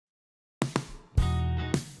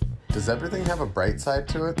Does everything have a bright side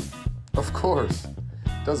to it? Of course.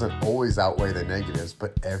 It doesn't always outweigh the negatives,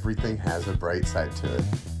 but everything has a bright side to it.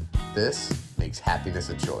 This makes happiness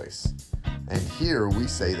a choice. And here we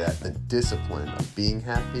say that the discipline of being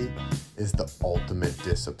happy is the ultimate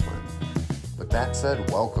discipline. With that said,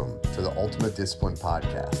 welcome to the Ultimate Discipline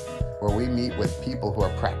Podcast, where we meet with people who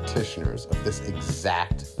are practitioners of this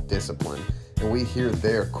exact discipline, and we hear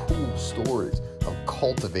their cool stories of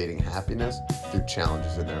cultivating happiness through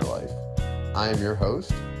challenges in their life. I am your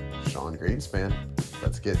host, Sean Greenspan.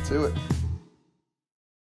 Let's get to it.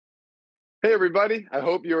 Hey, everybody. I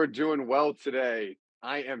hope you're doing well today.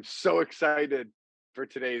 I am so excited for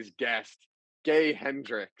today's guest, Gay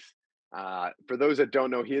Hendricks. For those that don't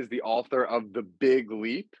know, he is the author of The Big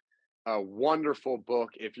Leap, a wonderful book.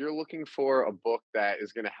 If you're looking for a book that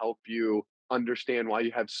is going to help you understand why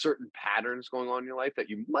you have certain patterns going on in your life that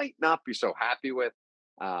you might not be so happy with,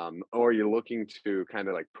 or you're looking to kind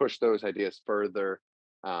of like push those ideas further,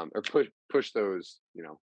 or push those,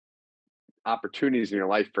 opportunities in your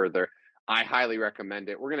life further, I highly recommend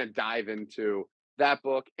it. We're going to dive into that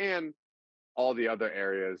book and all the other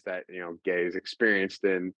areas that, Gay is experienced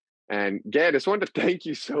in. And Gay, I just wanted to thank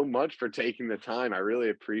you so much for taking the time. I really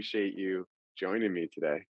appreciate you joining me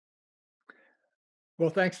today. Well,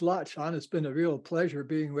 thanks a lot, Sean. It's been a real pleasure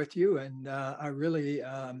being with you, and I really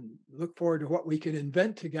look forward to what we can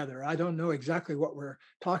invent together. I don't know exactly what we're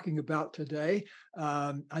talking about today.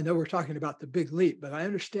 I know we're talking about the big leap, but I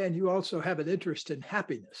understand you also have an interest in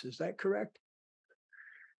happiness. Is that correct?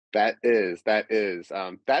 That is.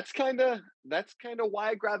 That's kind of why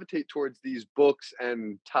I gravitate towards these books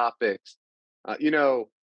and topics.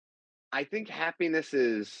 I think happiness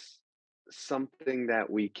is something that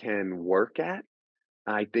we can work at.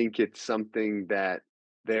 I think it's something that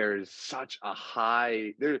there's such a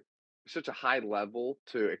high level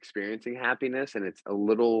to experiencing happiness, and it's a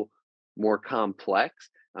little more complex.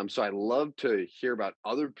 So I love to hear about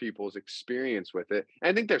other people's experience with it. And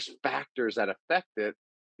I think there's factors that affect it,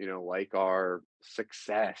 like our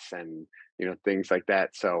success and things like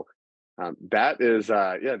that. So that is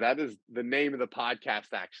the name of the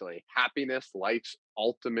podcast, actually. Happiness, Life's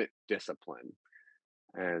Ultimate Discipline.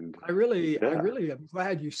 And I yeah. really am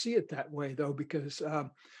glad you see it that way, though, because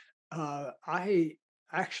I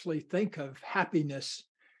actually think of happiness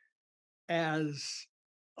as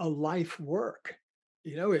a life work.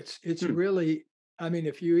 It's Hmm. really. I mean,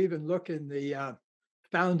 if you even look in the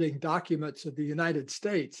founding documents of the United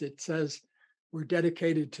States, it says we're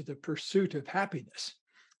dedicated to the pursuit of happiness.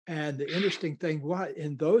 And the interesting thing was,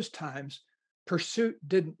 in those times, pursuit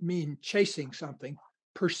didn't mean chasing something.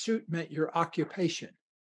 Pursuit meant your occupation.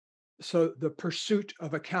 So the pursuit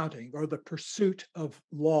of accounting, or the pursuit of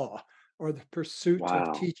law, or the pursuit of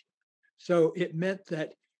Wow. teaching. So it meant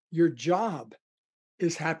that your job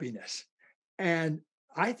is happiness. And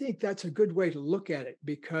I think that's a good way to look at it,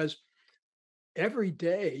 because every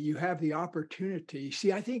day you have the opportunity.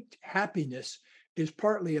 See, I think happiness is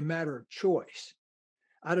partly a matter of choice.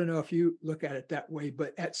 I don't know if you look at it that way,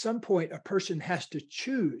 but at some point, a person has to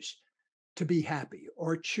choose to be happy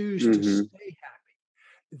or choose to Hmm. stay happy.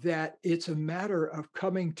 That it's a matter of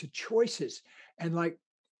coming to choices. And like,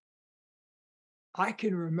 I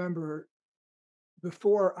can remember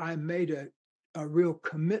before I made a real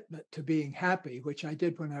commitment to being happy, which I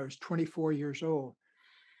did when I was 24 years old.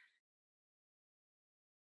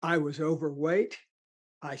 I was overweight.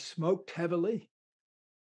 I smoked heavily.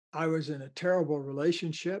 I was in a terrible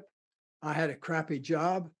relationship. I had a crappy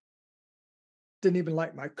job. Didn't even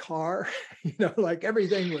like my car. Like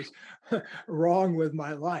everything was wrong with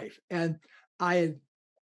my life. And I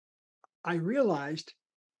I realized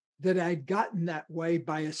that I'd gotten that way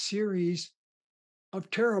by a series of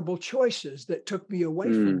terrible choices that took me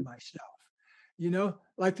away from Mm. myself.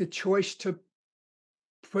 Like the choice to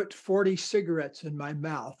put 40 cigarettes in my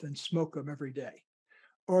mouth and smoke them every day,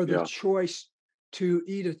 or the Yeah. choice to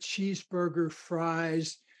eat a cheeseburger,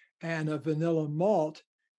 fries, and a vanilla malt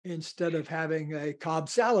instead of having a Cobb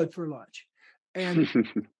salad for lunch. And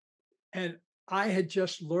and I had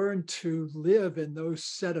just learned to live in those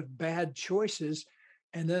set of bad choices.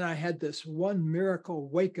 And then I had this one miracle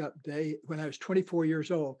wake up day when I was 24 years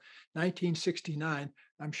old, 1969.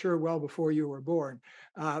 I'm sure well before you were born.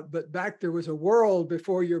 But back there was a world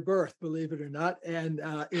before your birth, believe it or not. And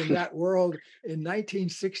in that world in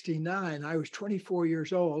 1969, I was 24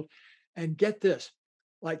 years old. And get this,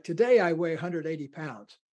 like today, I weigh 180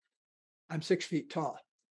 pounds. I'm 6 feet tall.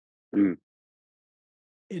 Mm.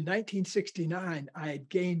 In 1969, I had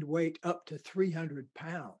gained weight up to 300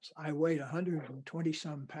 pounds. I weighed 120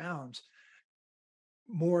 some pounds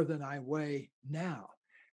more than I weigh now.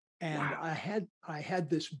 And Wow. I had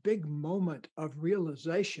this big moment of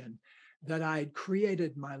realization that I had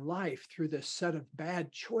created my life through this set of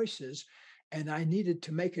bad choices, and I needed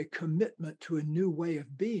to make a commitment to a new way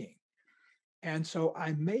of being. And so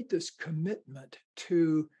I made this commitment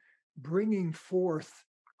to bringing forth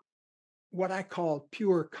what I call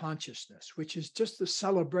pure consciousness, which is just the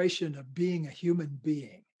celebration of being a human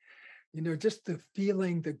being. Just the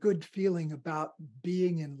feeling, the good feeling about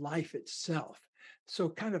being in life itself. So,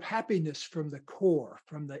 kind of happiness from the core,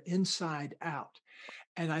 from the inside out.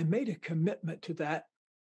 And I made a commitment to that.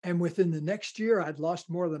 And within the next year, I'd lost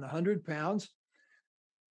more than 100 pounds.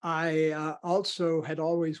 I also had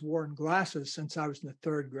always worn glasses since I was in the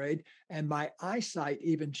third grade, and my eyesight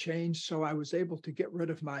even changed. So I was able to get rid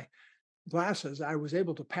of my glasses. I was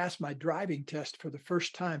able to pass my driving test for the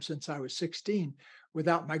first time since I was 16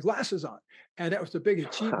 without my glasses on. And that was a big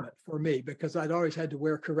achievement for me because I'd always had to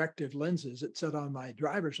wear corrective lenses, it said on my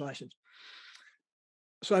driver's license.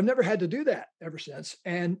 So I've never had to do that ever since.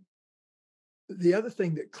 And the other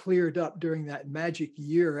thing that cleared up during that magic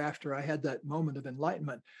year after I had that moment of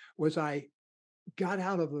enlightenment was I got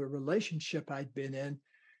out of the relationship I'd been in.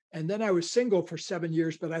 And then I was single for 7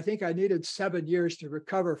 years, but I think I needed 7 years to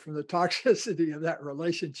recover from the toxicity of that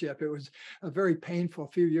relationship. It was a very painful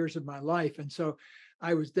few years of my life. And so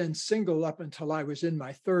I was then single up until I was in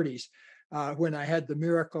my 30s, when I had the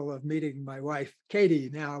miracle of meeting my wife, Katie.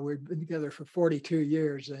 Now we've been together for 42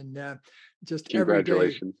 years, and just every day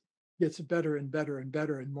Congratulations. gets better and better and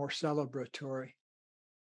better and more celebratory.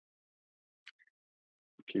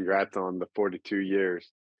 Congrats on the 42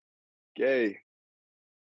 years. Gay,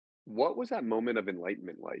 what was that moment of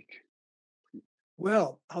enlightenment like?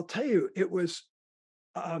 Well, I'll tell you,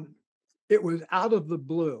 um, it was out of the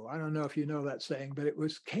blue. I don't know if you know that saying, but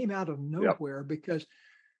came out of Yep. nowhere because,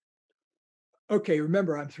 okay,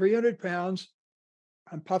 remember, I'm 300 pounds.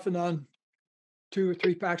 I'm puffing on 2 or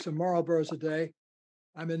 3 packs of Marlboros a day.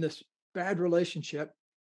 I'm in this bad relationship.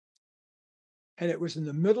 And it was in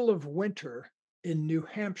the middle of winter in New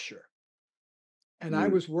Hampshire. And I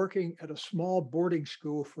Mm. was working at a small boarding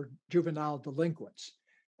school for juvenile delinquents.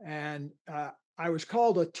 And I was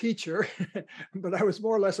called a teacher, but I was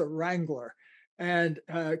more or less a wrangler. And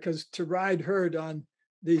because to ride herd on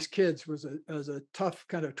these kids was a tough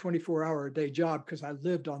kind of 24-hour a day job because I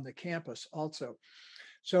lived on the campus also.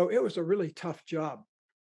 So it was a really tough job.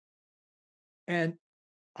 And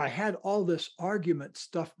I had all this argument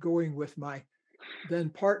stuff going with my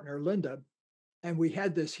then partner, Linda. And we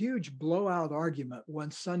had this huge blowout argument one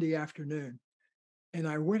Sunday afternoon. And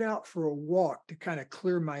I went out for a walk to kind of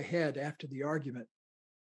clear my head after the argument.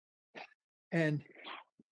 And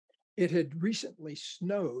it had recently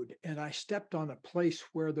snowed, and I stepped on a place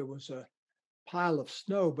where there was a pile of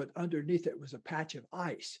snow, but underneath it was a patch of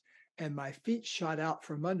ice. And my feet shot out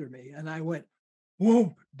from under me, and I went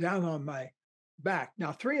whoop down on my back.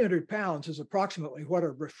 Now, 300 pounds is approximately what a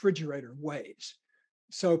refrigerator weighs.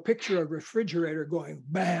 So picture a refrigerator going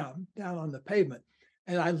bam down on the pavement.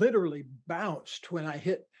 And I literally bounced when I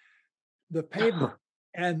hit the pavement.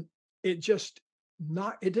 And it just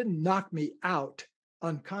it didn't knock me out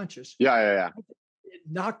unconscious. Yeah, yeah, yeah. It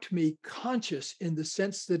knocked me conscious in the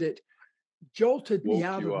sense that it jolted me Woke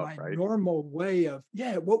out you of up, my right? normal way of,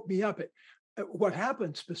 yeah, it woke me up. What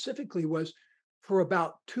happened specifically was for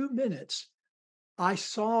about 2 minutes, I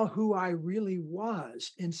saw who I really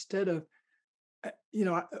was instead of,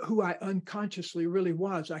 who I unconsciously really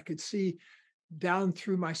was. I could see down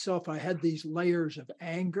through myself. I had these layers of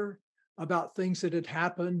anger about things that had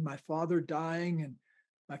happened, my father dying, and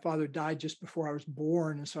my father died just before I was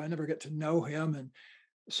born. And so I never get to know him. And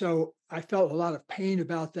so I felt a lot of pain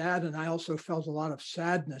about that. And I also felt a lot of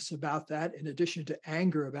sadness about that, in addition to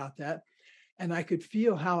anger about that. And I could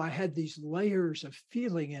feel how I had these layers of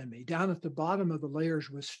feeling in me. Down at the bottom of the layers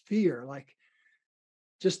was fear, like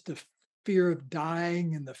just the fear of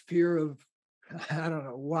dying and the fear of, I don't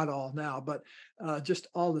know what all now, but just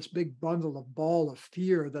all this big ball of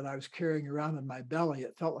fear that I was carrying around in my belly.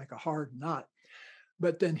 It felt like a hard knot.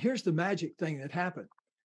 But then here's the magic thing that happened.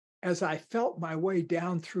 As I felt my way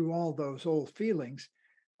down through all those old feelings,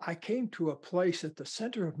 I came to a place at the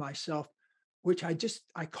center of myself, which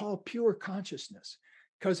I call pure consciousness,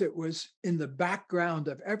 because it was in the background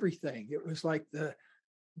of everything. It was like the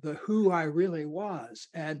who I really was.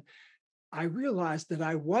 And I realized that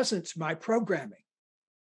I wasn't my programming.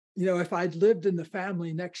 If I'd lived in the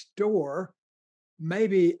family next door,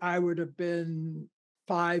 maybe I would have been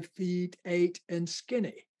 5 feet 8 and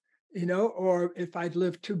skinny. or if I'd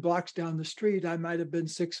lived 2 blocks down the street, I might have been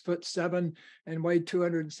 6'7" and weighed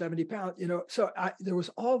 270 pounds, So there was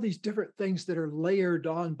all these different things that are layered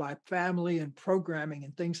on by family and programming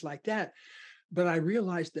and things like that. But I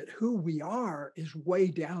realized that who we are is way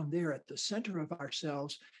down there at the center of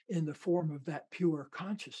ourselves in the form of that pure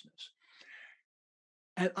consciousness.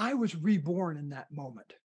 And I was reborn in that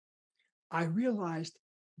moment. I realized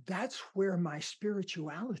that's where my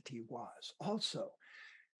spirituality was also,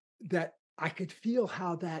 that I could feel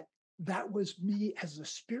how that was me as a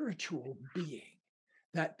spiritual being,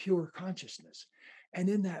 that pure consciousness. And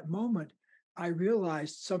in that moment, I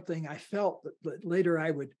realized something I felt that later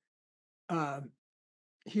I would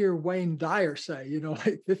hear Wayne Dyer say,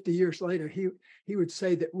 like 50 years later, he would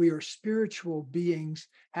say that we are spiritual beings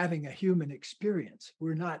having a human experience.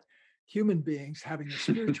 We're not human beings having a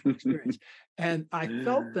spiritual experience. And I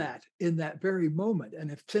felt that in that very moment and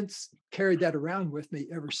have since carried that around with me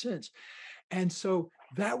ever since. And so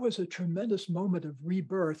that was a tremendous moment of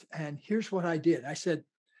rebirth. And here's what I did. I said,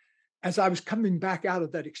 as I was coming back out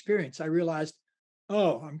of that experience, I realized,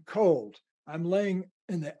 oh, I'm cold. I'm laying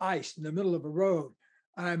in the ice in the middle of a road.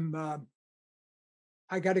 I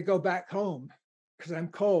got to go back home because I'm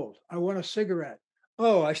cold. I want a cigarette.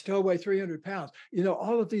 Oh, I still weigh 300 pounds.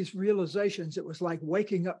 All of these realizations, it was like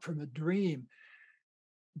waking up from a dream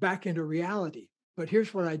back into reality. But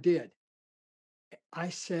here's what I did. I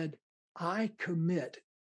said, I commit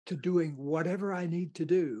to doing whatever I need to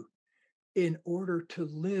do in order to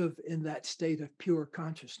live in that state of pure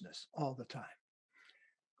consciousness all the time.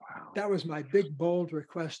 Wow. That was my big, bold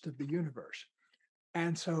request of the universe.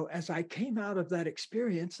 And so as I came out of that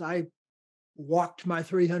experience, I walked my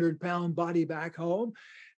 300-pound body back home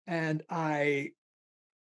and I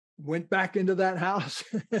went back into that house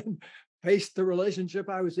and faced the relationship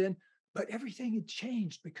I was in. But everything had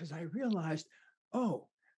changed because I realized, oh,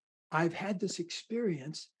 I've had this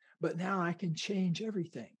experience, but now I can change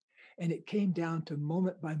everything. And it came down to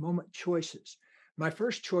moment by moment choices. My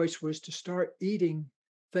first choice was to start eating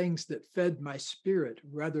things that fed my spirit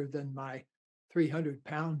rather than my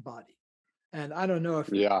 300-pound body. And I don't know if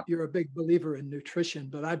Yeah. you're a big believer in nutrition,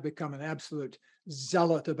 but I've become an absolute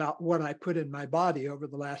zealot about what I put in my body over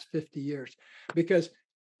the last 50 years. Because,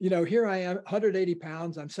 here I am, 180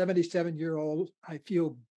 pounds. I'm 77 years old. I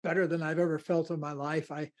feel better than I've ever felt in my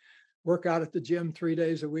life. I work out at the gym 3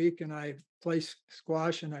 days a week and I play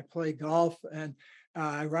squash and I play golf and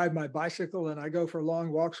I ride my bicycle and I go for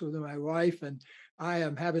long walks with my wife and I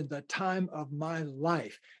am having the time of my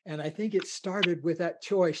life. And I think it started with that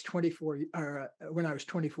choice when I was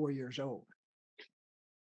 24 years old.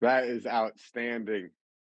 That is outstanding.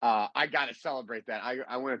 I got to celebrate that.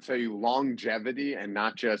 I want to tell you longevity and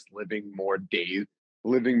not just living more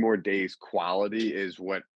days quality is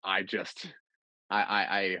what I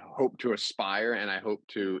hope to aspire, and I hope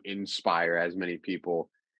to inspire as many people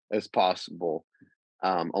as possible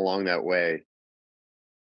along that way.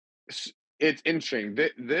 It's interesting.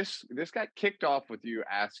 This got kicked off with you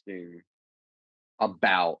asking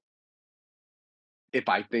about if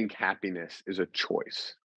I think happiness is a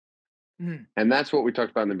choice. Mm. And that's what we talked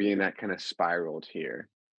about in the beginning, that kind of spiraled here.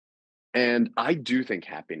 And I do think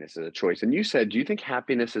happiness is a choice. And you said, do you think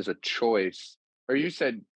happiness is a choice? Or you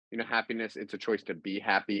said, happiness, it's a choice to be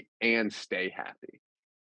happy and stay happy.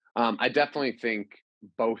 I definitely think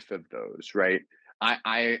both of those, right?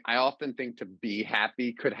 I often think to be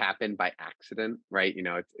happy could happen by accident, right?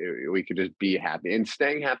 We could just be happy, and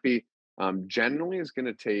staying happy generally is going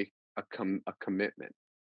to take a commitment.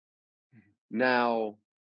 Now,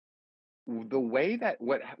 the way that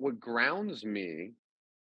what grounds me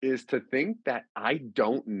is to think that I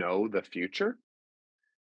don't know the future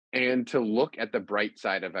and to look at the bright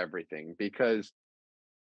side of everything, because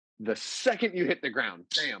the second you hit the ground,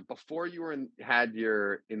 bam, before had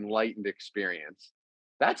your enlightened experience,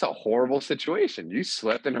 that's a horrible situation. You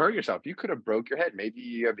slipped and hurt yourself. You could have broke your head. Maybe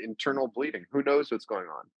you have internal bleeding. Who knows what's going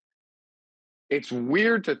on? It's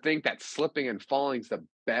weird to think that slipping and falling is the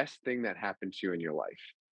best thing that happened to you in your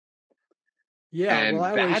life. Yeah,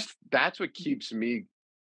 well, And that's what keeps me.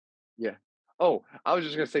 Yeah. Oh, I was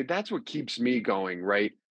just gonna say that's what keeps me going,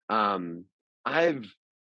 right? I've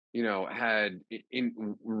had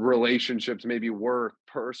in relationships, maybe work,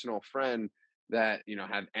 personal friend that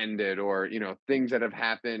have ended, or things that have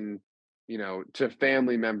happened, to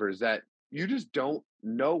family members that you just don't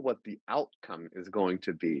know what the outcome is going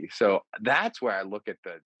to be. So that's where I look at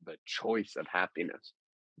the choice of happiness.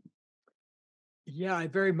 yeah, I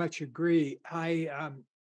very much agree. I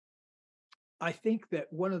think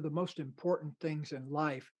that one of the most important things in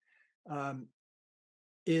life um,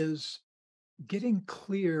 is getting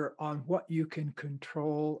clear on what you can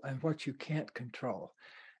control and what you can't control.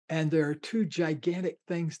 And there are two gigantic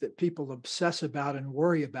things that people obsess about and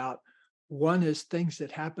worry about. One is things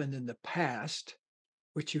that happened in the past,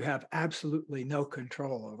 which you have absolutely no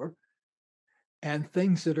control over, and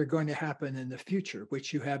things that are going to happen in the future,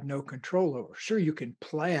 which you have no control over. Sure, you can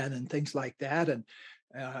plan and things like that, and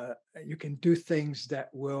you can do things that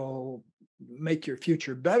will make your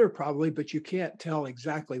future better, probably, but you can't tell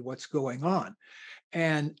exactly what's going on,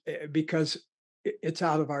 and because it's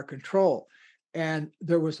out of our control. And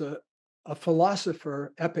there was a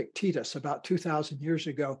philosopher, Epictetus, about 2,000 years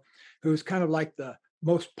ago, who was kind of like the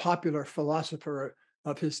most popular philosopher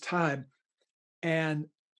of his time. And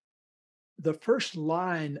the first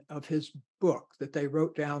line of his book that they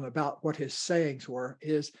wrote down about what his sayings were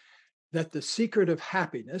is that the secret of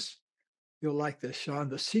happiness, you'll like this, Sean,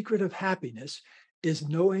 the secret of happiness is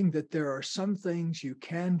knowing that there are some things you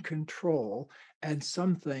can control and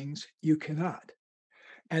some things you cannot.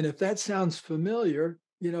 And if that sounds familiar,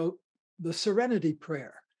 the serenity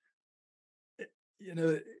prayer,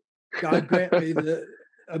 God grant me the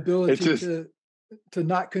ability just to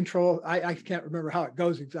not control. I can't remember how it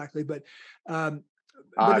goes exactly, but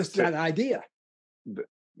it's that idea.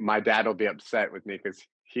 My dad will be upset with me because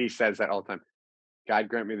he says that all the time. God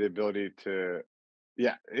grant me the ability to,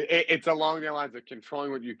 yeah, it's along the lines of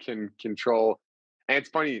controlling what you can control. And it's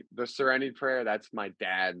funny, the serenity prayer, that's my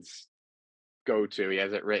dad's go-to. He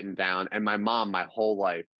has it written down. And my mom, my whole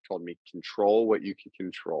life, told me control what you can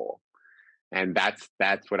control. And that's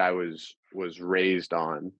what I was raised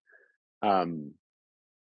on.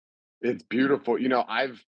 It's beautiful.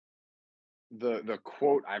 The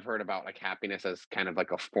quote I've heard about like happiness as kind of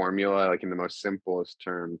like a formula, like in the most simplest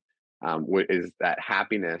term, is that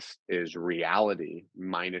happiness is reality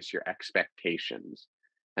minus your expectations.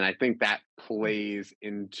 And I think that plays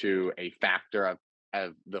into a factor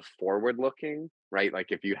of the forward looking, right?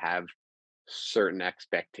 Like if you have certain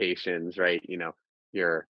expectations, right? You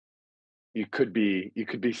could be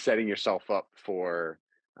setting yourself up for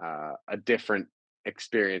a different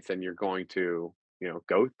experience than you're going to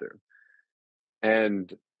go through.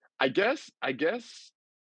 And I guess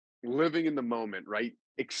living in the moment, right?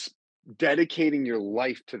 Dedicating your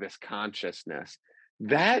life to this consciousness.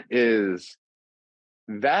 That is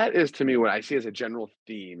to me what I see as a general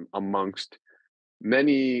theme amongst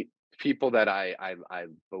many people that I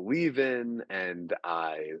believe in and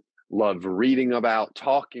I love reading about,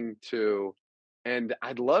 talking to. And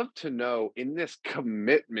I'd love to know, in this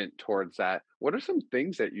commitment towards that, what are some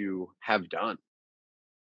things that you have done?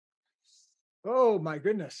 Oh my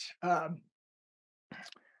goodness.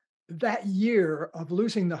 That year of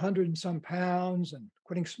losing the 100 and some pounds and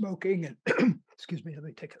quitting smoking and excuse me, let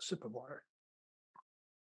me take a sip of water.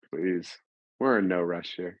 Please. We're in no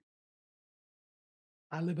rush here.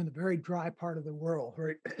 I live in a very dry part of the world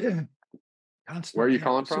where Where are constantly you have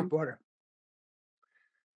calling to sip from? water.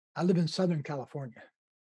 I live in Southern California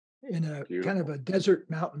in a kind of Beautiful. a desert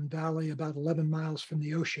mountain valley about 11 miles from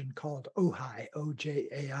the ocean called Ojai,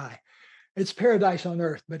 Ojai. It's paradise on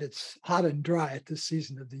earth, but it's hot and dry at this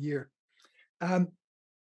season of the year. Um,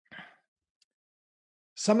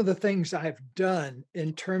 some of the things I've done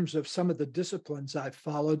in terms of some of the disciplines I've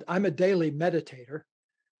followed, I'm a daily meditator.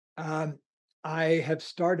 Um, I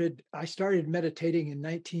started meditating in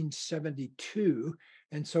 1972.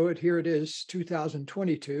 And so here it is,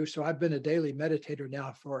 2022. So I've been a daily meditator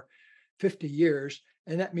now for 50 years.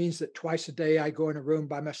 And that means that twice a day I go in a room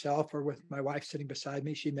by myself or with my wife sitting beside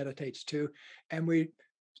me. She meditates too. And we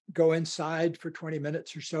go inside for 20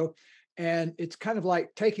 minutes or so. And it's kind of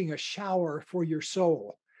like taking a shower for your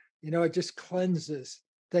soul. It just cleanses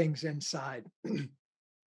things inside.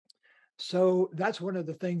 So that's one of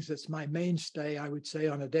the things that's my mainstay, I would say,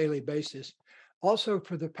 on a daily basis. Also,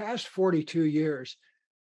 for the past 42 years,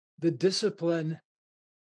 the discipline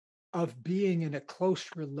of being in a close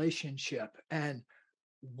relationship and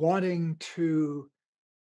wanting to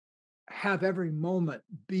have every moment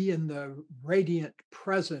be in the radiant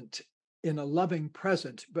present, in a loving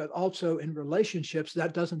present, but also in relationships,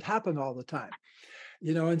 that doesn't happen all the time.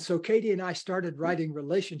 And so Katie and I started writing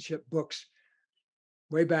relationship books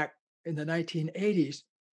way back in the 1980s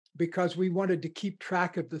because we wanted to keep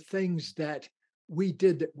track of the things that we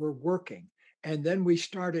did that were working. And then we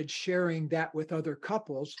started sharing that with other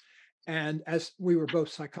couples. And as we were both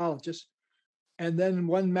psychologists, and then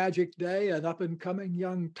one magic day, an up and coming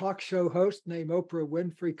young talk show host named Oprah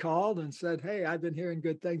Winfrey called and said, "Hey, I've been hearing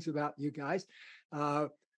good things about you guys. You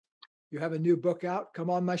have a new book out, come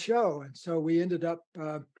on my show." And so we ended up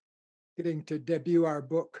getting to debut our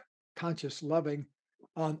book, Conscious Loving,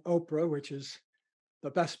 on Oprah, which is the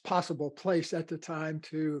best possible place at the time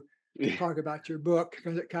to talk about your book,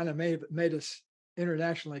 because it kind of made us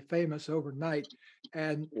internationally famous overnight.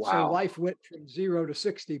 And so Wow. life went from 0 to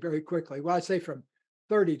 60 very quickly. Well, I'd say from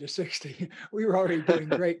 30 to 60. We were already doing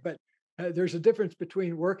great, but there's a difference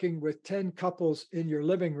between working with 10 couples in your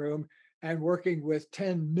living room and working with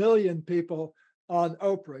 10 million people on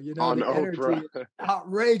Oprah. You know, On the energy Oprah. is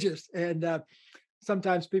outrageous. And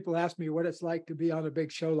sometimes people ask me what it's like to be on a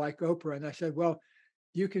big show like Oprah. And I said, well,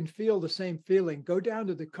 you can feel the same feeling. Go down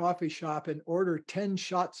to the coffee shop and order 10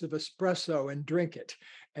 shots of espresso and drink it.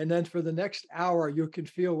 And then for the next hour, you can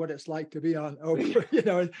feel what it's like to be on Oprah, you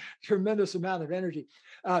know, a tremendous amount of energy.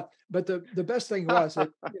 But the best thing was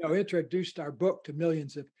it, you know, introduced our book to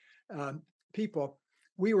millions of people.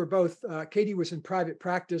 We were both, Katie was in private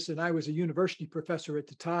practice and I was a university professor at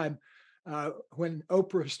the time when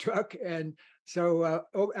Oprah struck. And so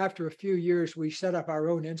after a few years, we set up our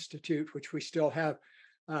own institute, which we still have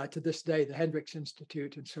to this day, the Hendricks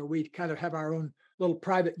Institute. And so we kind of have our own little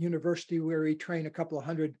private university where we train a couple of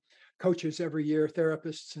hundred coaches every year,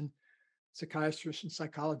 therapists and psychiatrists and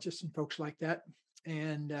psychologists and folks like that.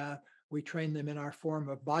 And we train them in our form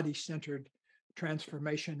of body-centered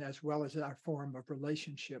transformation as well as our form of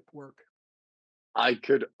relationship work. I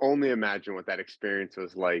could only imagine what that experience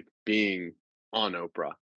was like being on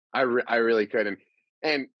Oprah. I really could,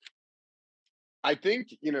 and I think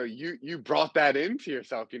you brought that into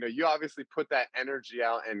yourself. You obviously put that energy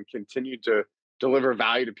out and continued to deliver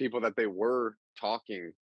value to people that they were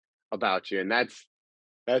talking about you, and that's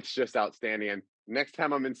just outstanding. And next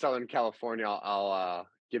time I'm in Southern California, I'll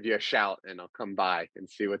give you a shout and I'll come by and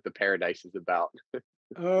see what the paradise is about.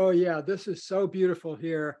 Oh, yeah, this is so beautiful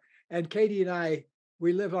here. And Katie and I,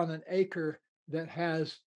 we live on an acre that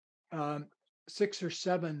has 6 or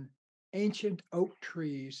 7 ancient oak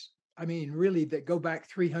trees. I mean, really, that go back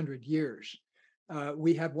 300 years.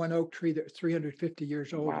 We have one oak tree that's 350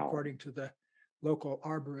 years old, Wow. according to the local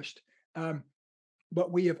arborist. Um,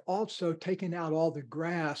 but we have also taken out all the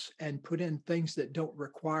grass and put in things that don't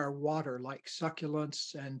require water, like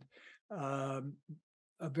succulents and um,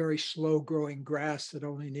 a very slow growing grass that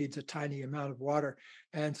only needs a tiny amount of water.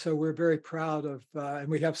 And so we're very proud of, and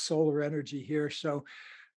we have solar energy here. So,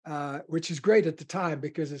 which is great at the time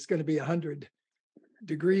because it's going to be 100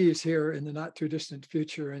 degrees here in the not too distant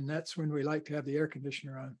future. And that's when we like to have the air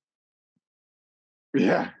conditioner on.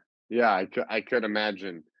 Yeah, yeah, I could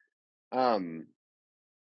imagine. Um,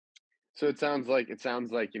 So it sounds like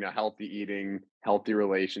healthy eating, healthy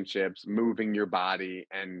relationships, moving your body,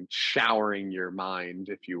 and showering your mind,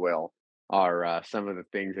 if you will, are some of the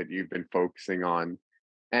things that you've been focusing on.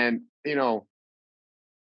 And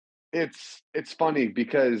it's funny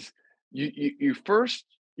because you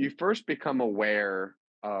first become aware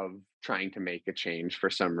of trying to make a change for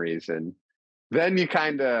some reason. Then you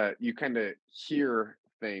kind of hear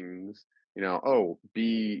things, oh,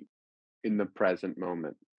 be in the present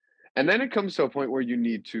moment. And then it comes to a point where you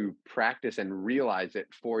need to practice and realize it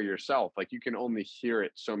for yourself. Like you can only hear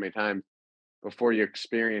it so many times before you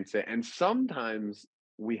experience it. And sometimes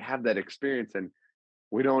we have that experience and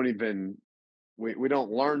we don't even we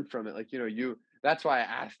don't learn from it. Like, you that's why I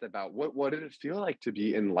asked about what did it feel like to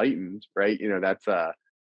be enlightened, right?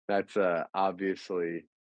 That's obviously,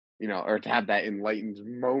 or to have that enlightened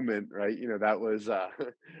moment, right? That was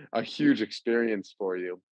a huge experience for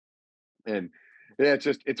you. And yeah,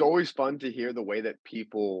 it's always fun to hear the way that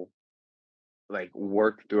people like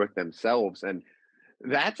work through it themselves. And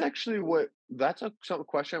that's some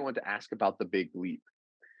question I want to ask about the big leap.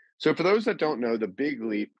 So for those that don't know, the big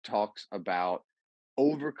leap talks about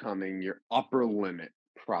overcoming your upper limit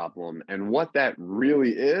problem. And what that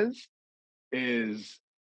really is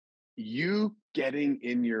you getting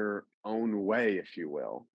in your own way, if you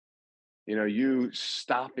will. You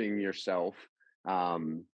stopping yourself.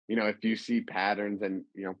 If you see patterns, and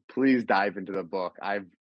please dive into the book. I've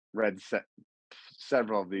read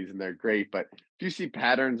several of these and they're great, but if you see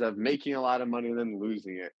patterns of making a lot of money and then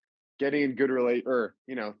losing it, getting in good relate, or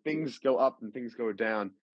things go up and things go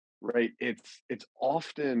down, right? It's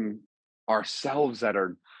often ourselves that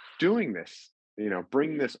are doing this,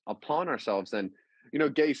 bring this upon ourselves. And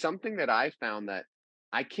Gay, something that I found, that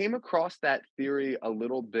I came across that theory a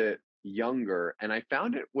little bit younger, and I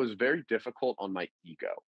found it was very difficult on my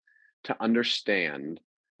ego to understand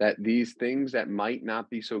that these things that might not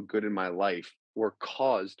be so good in my life were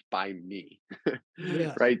caused by me.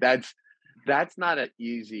 Yes. Right? That's not an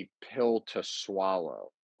easy pill to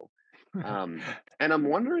swallow. Um, and I'm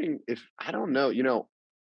wondering if, I don't know,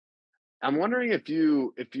 I'm wondering if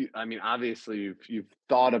you I mean, obviously you've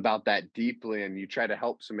thought about that deeply and you try to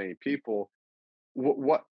help so many people.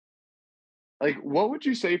 What Like, what would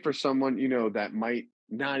you say for someone, that might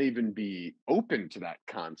not even be open to that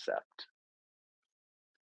concept?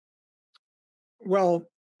 Well,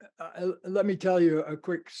 let me tell you a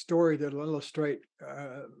quick story that'll illustrate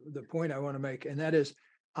the point I want to make. And that is,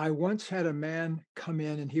 I once had a man come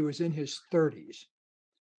in and he was in his 30s.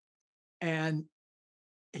 And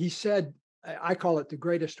he said, I call it the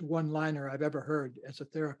greatest one liner I've ever heard as a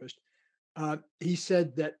therapist. He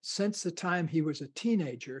said that since the time he was a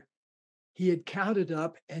teenager, he had counted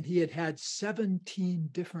up and he had had 17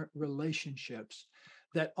 different relationships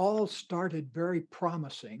that all started very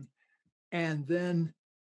promising. And then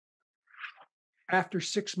after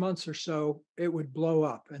 6 months or so, it would blow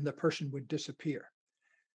up and the person would disappear.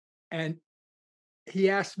 And he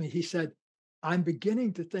asked me, he said, I'm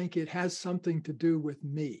beginning to think it has something to do with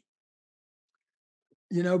me,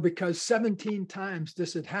 because 17 times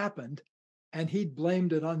this had happened and he'd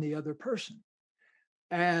blamed it on the other person.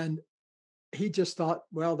 And he just thought,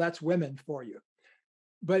 well, that's women for you.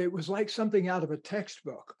 But it was like something out of a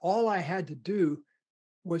textbook. All I had to do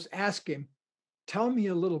was ask him, tell me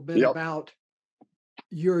a little bit Yep. about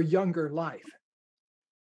your younger life.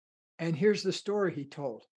 And here's the story he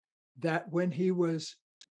told, that when he was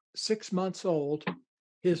 6 months old,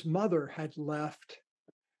 his mother had left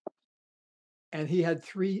and he had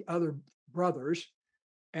 3 other brothers,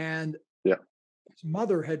 and Yeah. his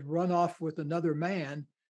mother had run off with another man,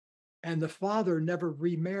 and the father never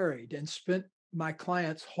remarried and spent my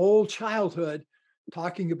client's whole childhood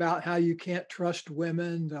talking about how you can't trust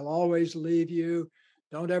women, they'll always leave you,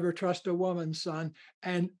 don't ever trust a woman, son.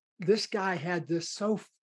 And this guy had this so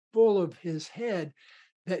full of his head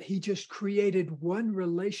that he just created one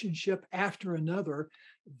relationship after another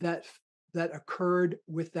that occurred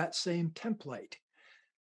with that same template.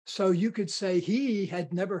 So you could say he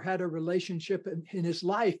had never had a relationship in his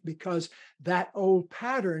life because that old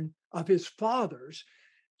pattern of his father's,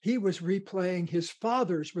 he was replaying his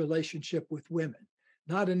father's relationship with women,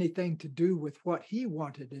 not anything to do with what he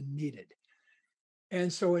wanted and needed.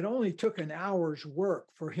 And so it only took an hour's work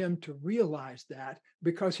for him to realize that,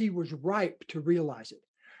 because he was ripe to realize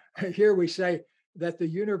it. Here we say that the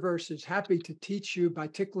universe is happy to teach you by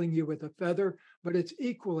tickling you with a feather, but it's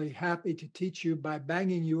equally happy to teach you by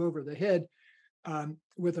banging you over the head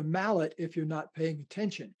with a mallet if you're not paying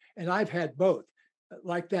attention. And I've had both.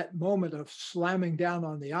 Like that moment of slamming down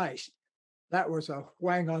on the ice, that was a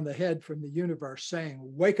whang on the head from the universe saying,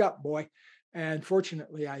 wake up, boy. And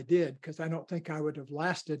fortunately I did, because I don't think I would have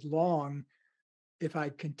lasted long if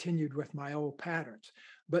I'd continued with my old patterns.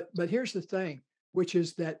 But here's the thing, which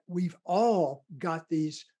is that we've all got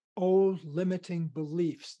these old limiting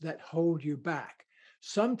beliefs that hold you back.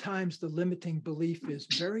 Sometimes the limiting belief is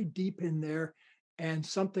very deep in there, and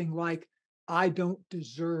something like, I don't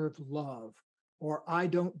deserve love, or I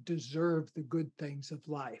don't deserve the good things of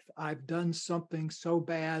life. I've done something so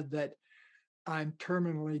bad that I'm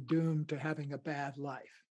terminally doomed to having a bad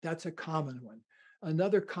life. That's a common one.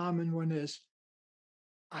 Another common one is,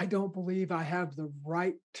 I don't believe I have the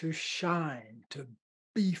right to shine, to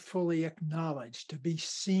be fully acknowledged, to be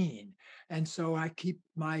seen. And so I keep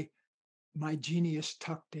my genius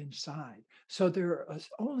tucked inside. So there are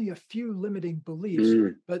only a few limiting beliefs,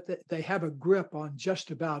 Mm, but they have a grip on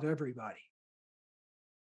just about everybody.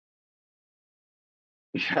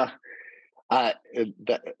 yeah. Uh,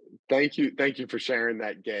 that, thank you for sharing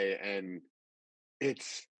that, Gay. And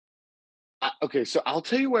it's okay. So I'll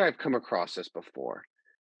tell you where I've come across this before.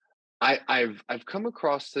 I've come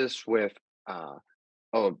across this with uh,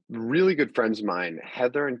 really good friends of mine,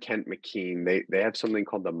 Heather and Kent McKean. They have something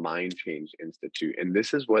called the Mind Change Institute, and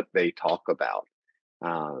this is what they talk about.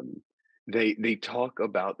 Um, they talk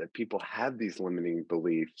about that people have these limiting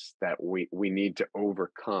beliefs that we need to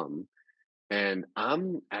overcome. And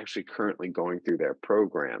I'm actually currently going through their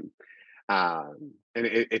program, and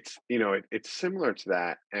it's similar to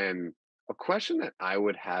that. And a question that I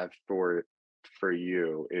would have for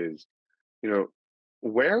you is, you know,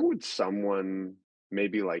 where would someone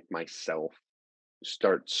maybe like myself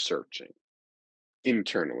start searching,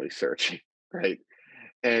 internally searching, right?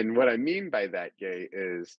 And what I mean by that, Gay,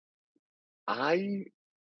 is I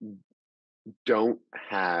don't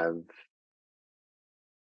have,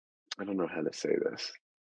 I don't know how to say this.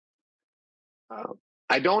 Um,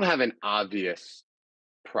 I don't have an obvious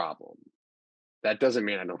problem. That doesn't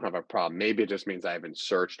mean I don't have a problem. Maybe it just means I haven't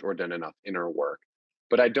searched or done enough inner work.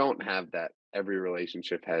 But I don't have that every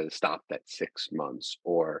relationship has stopped at 6 months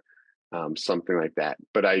or something like that.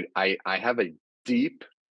 But I have a deep,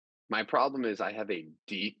 my problem is I have a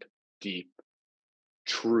deep, deep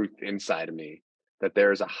truth inside of me that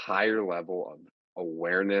there is a higher level of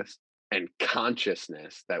awareness and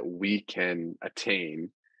consciousness that we can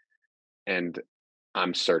attain, and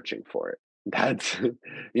I'm searching for it. That's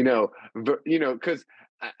because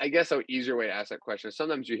I guess an easier way to ask that question is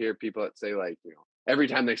sometimes you hear people that say like, every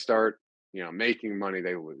time they start, making money,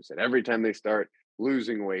 they lose it. Every time they start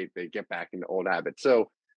losing weight, they get back into old habits. So,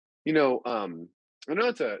 you know, um, I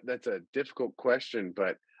know that's a difficult question,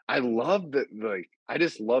 but I love I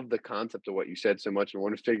just love the concept of what you said so much and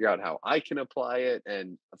want to figure out how I can apply it.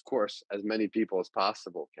 And of course, as many people as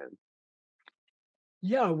possible can.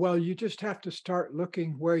 Yeah, well, you just have to start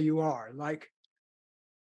looking where you are. Like,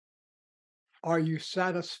 are you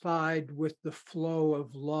satisfied with the flow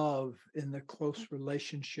of love in the close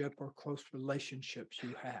relationship or close relationships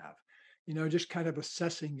you have? Just kind of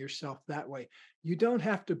assessing yourself that way. You don't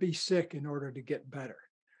have to be sick in order to get better.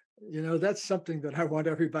 That's something that I want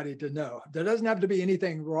everybody to know. There doesn't have to be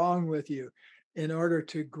anything wrong with you in order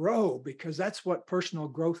to grow, because that's what personal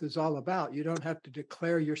growth is all about. You don't have to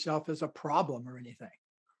declare yourself as a problem or anything.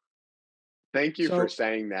 Thank you for So,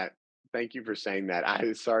 saying that. Thank you for saying that.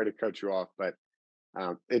 I sorry to cut you off, but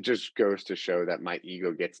it just goes to show that my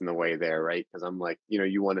ego gets in the way there, right? Because I'm like,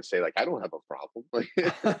 you want to say like, I don't have a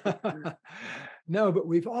problem. no, but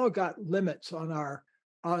we've all got limits on our,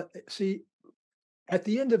 see, at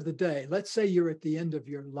the end of the day, let's say you're at the end of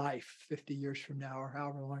your life 50 years from now or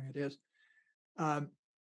however long it is. Um,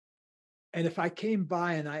 and if I came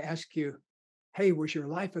by and I asked you, hey, was your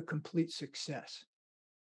life a complete success?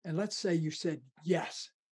 And let's say you said yes.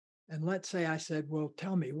 And let's say I said, well,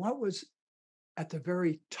 tell me, what was at the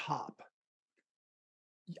very top?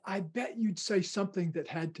 I bet you'd say something that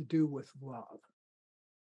had to do with love.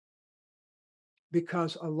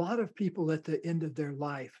 Because a lot of people at the end of their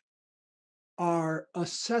life are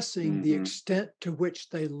assessing the Hmm. extent to which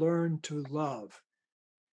they learn to love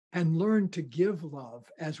and learn to give love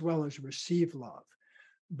as well as receive love.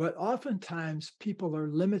 But oftentimes people are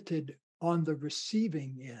limited on the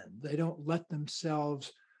receiving end. They don't let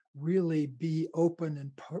themselves really be open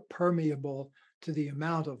and permeable to the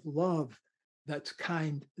amount of love that's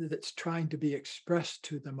trying to be expressed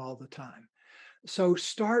to them all the time. So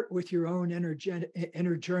start with your own inner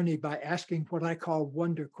journey by asking what I call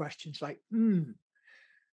wonder questions like,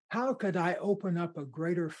 how could I open up a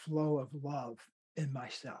greater flow of love in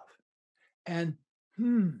myself? And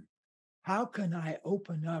how can I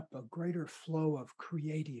open up a greater flow of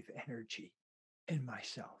creative energy in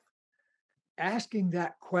myself? Asking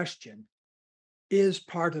that question is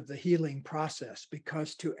part of the healing process,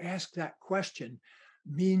 because to ask that question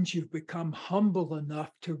means you've become humble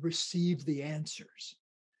enough to receive the answers.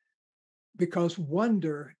 Because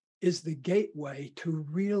wonder is the gateway to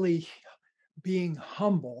really being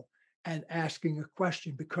humble and asking a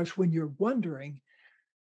question. Because when you're wondering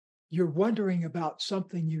about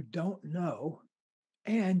something you don't know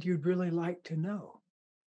and you'd really like to know.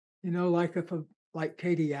 Like like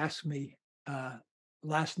Katie asked me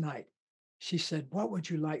last night, she said, "What would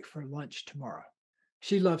you like for lunch tomorrow?"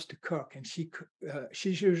 She loves to cook, and she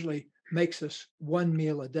usually makes us one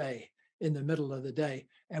meal a day in the middle of the day,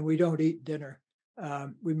 and we don't eat dinner.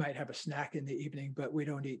 We might have a snack in the evening, but we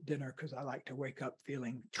don't eat dinner because I like to wake up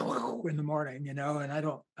feeling in the morning, and I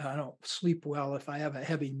don't sleep well if I have a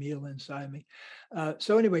heavy meal inside me.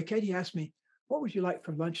 So anyway, Katie asked me, "What would you like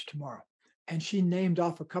for lunch tomorrow?" And she named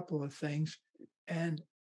off a couple of things, and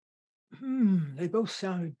they both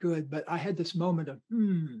sounded good, but I had this moment of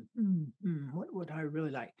what would I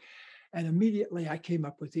really like? And immediately I came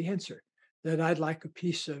up with the answer that I'd like a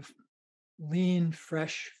piece of lean,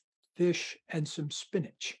 fresh fish and some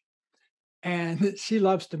spinach. And she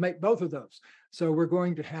loves to make both of those. So we're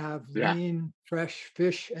going to have Yeah. lean, fresh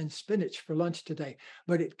fish and spinach for lunch today.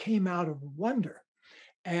 But it came out of wonder.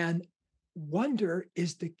 And wonder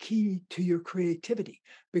is the key to your creativity,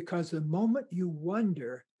 because the moment you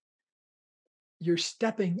wonder, you're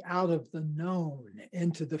stepping out of the known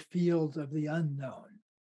into the field of the unknown.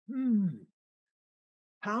 Hmm,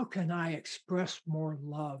 how can I express more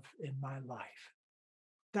love in my life?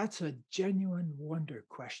 That's a genuine wonder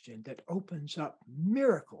question that opens up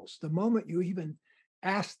miracles. The moment you even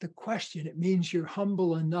ask the question, it means you're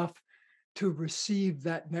humble enough to receive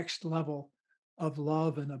that next level of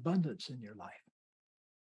love and abundance in your life.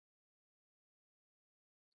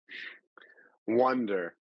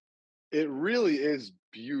 Wonder. It really is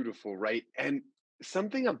beautiful, right? And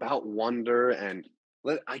something about wonder and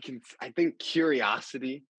I think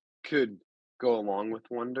curiosity could go along with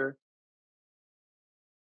wonder.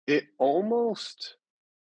 It almost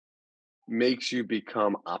makes you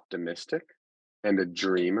become optimistic and a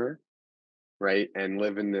dreamer, right? And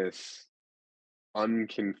live in this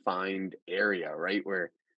unconfined area, right?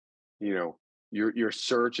 Where, you know, you're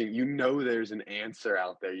searching, there's an answer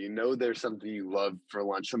out there, there's something you love for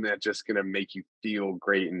lunch, something that's just going to make you feel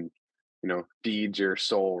great and feed your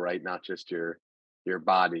soul, right, not just your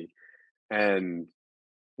body. And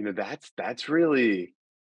that's really,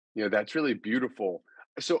 that's really beautiful.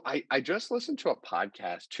 So I just listened to a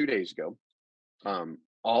podcast 2 days ago,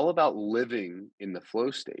 all about living in the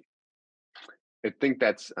flow state. I think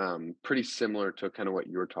that's pretty similar to kind of what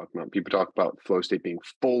you were talking about. People talk about flow state being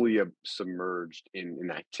fully submerged in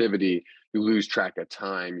activity. You lose track of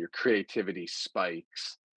time, your creativity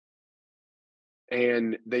spikes.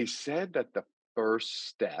 And they said that the first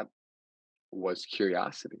step was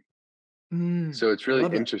curiosity. So it's I really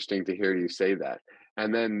love it. interesting to hear you say that.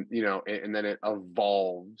 And then, and then it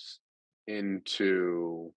evolves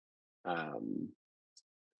into um,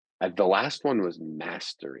 the last one was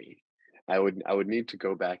mastery. I would need to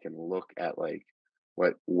go back and look at like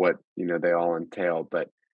what they all entail, but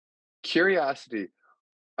curiosity,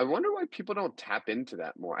 I wonder why people don't tap into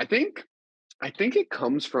that more. I think it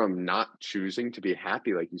comes from not choosing to be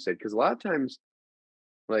happy, like you said, because a lot of times,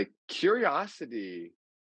 like curiosity,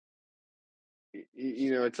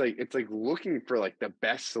 it's like looking for like the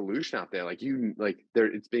best solution out there. Like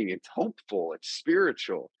it's hopeful, it's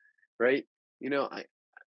spiritual, right? I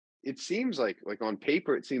It seems like on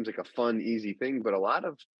paper it seems like a fun, easy thing, but a lot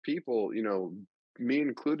of people, me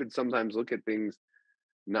included, sometimes look at things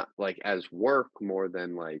not like as work more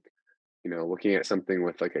than like, looking at something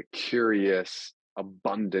with like a curious,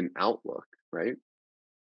 abundant outlook, right?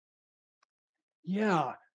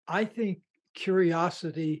 Yeah, I think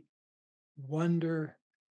curiosity, wonder,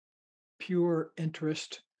 pure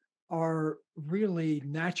interest are really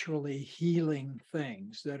naturally healing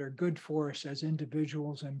things that are good for us as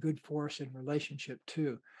individuals and good for us in relationship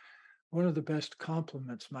too. One of the best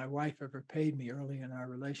compliments my wife ever paid me early in our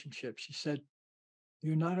relationship, she said,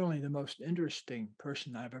 "You're not only the most interesting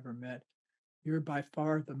person I've ever met, you're by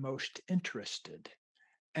far the most interested."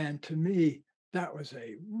 And to me, that was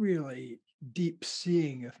a really deep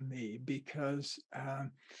seeing of me because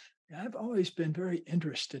I've always been very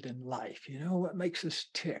interested in life. What makes us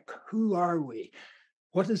tick? Who are we?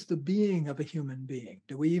 What is the being of a human being?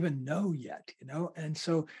 Do we even know yet? And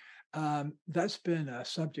so that's been a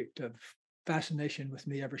subject of fascination with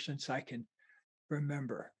me ever since I can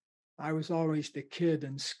remember. I was always the kid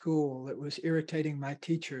in school that was irritating my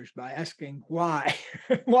teachers by asking why,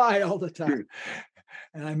 why all the time.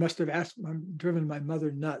 And I must have driven my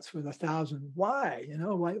mother nuts with 1,000 why,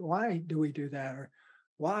 why do we do that? Or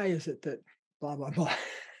why is it that blah, blah, blah.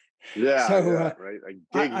 Yeah, So yeah, right. Like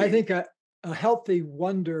I digging. think a healthy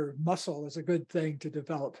wonder muscle is a good thing to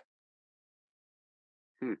develop.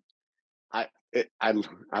 Hmm. I it, I l-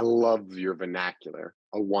 I love your vernacular,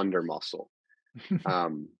 a wonder muscle.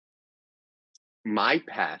 Um, my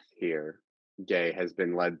path here, Gay, has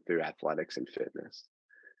been led through athletics and fitness.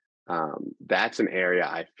 That's an area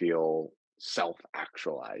I feel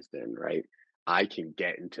self-actualized in, right? I can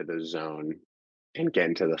get into the zone and get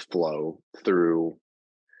into the flow through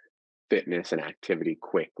fitness and activity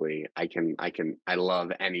quickly. I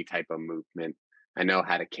love any type of movement. I know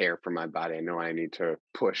how to care for my body. I know I need to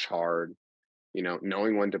push hard.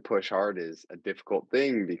 Knowing when to push hard is a difficult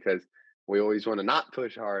thing because we always want to not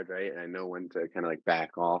push hard, right? And I know when to kind of like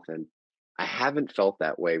back off. And I haven't felt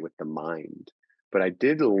that way with the mind, but I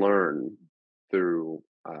did learn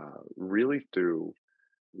really through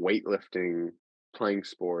weightlifting, playing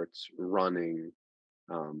sports, running,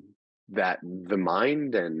 um, that the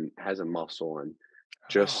mind and has a muscle and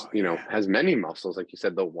just, Oh, yeah. has many muscles, like you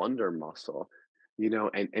said, the wonder muscle,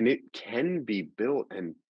 and it can be built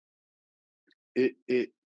and it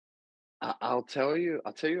I'll tell you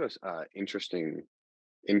a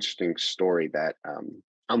interesting story that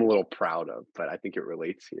I'm a little proud of, but I think it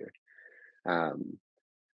relates here. Um,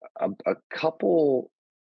 a couple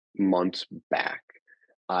months back,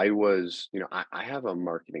 I have a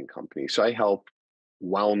marketing company, so I help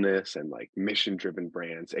wellness and like mission driven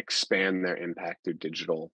brands expand their impact through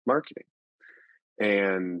digital marketing.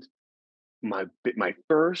 And my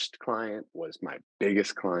first client was my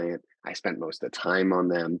biggest client. I spent most of the time on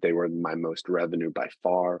them. They were my most revenue by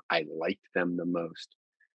far. I liked them the most.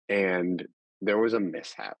 And there was a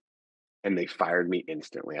mishap, and they fired me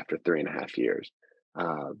instantly after 3.5 years.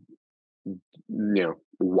 Uh,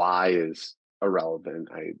 why is irrelevant.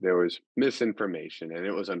 There was misinformation, and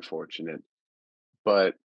it was unfortunate.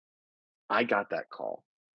 But I got that call.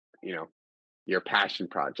 You know, your passion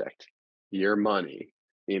project, your money,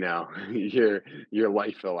 your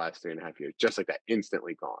life for the last 3.5 years, just like that,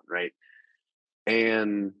 instantly gone, right?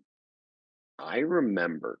 And I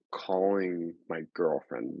remember calling my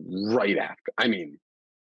girlfriend right after. I mean,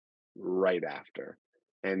 right after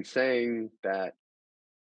and saying that,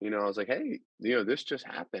 I was like, hey, this just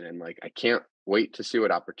happened. And like, I can't wait to see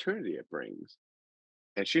what opportunity it brings.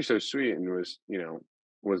 And she's so sweet and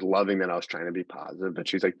was loving that I was trying to be positive. But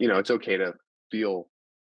she's like, it's okay to feel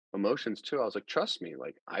emotions too. I was like, trust me,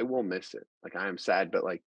 like I will miss it. Like I am sad, but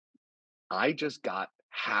like I just got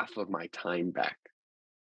half of my time back.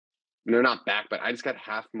 No, not back, but I just got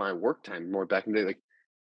half my work time more back in the day. Like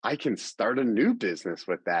I can start a new business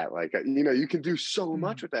with that. Like, you can do so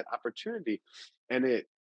much Mm. with that opportunity. And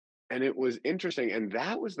it was interesting. And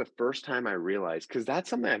that was the first time I realized, because that's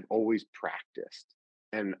something I've always practiced.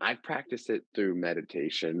 And I practiced it through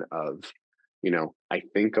meditation of, I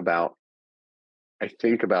think about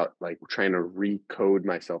like trying to recode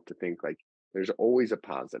myself to think like there's always a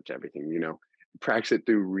positive to everything, practice it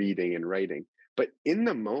through reading and writing. But in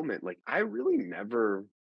the moment, like I really never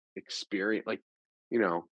experienced like, you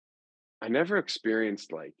know, I never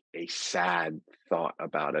experienced like a sad thought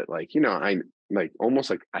about it. Like, I like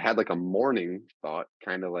almost like I had like a morning thought,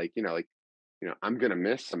 kind of like, I'm gonna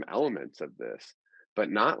miss some elements of this,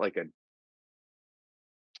 but not like a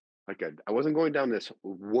I wasn't going down this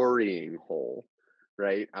worrying hole,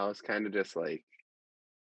 right? I was kind of just like,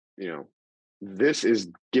 you know, this is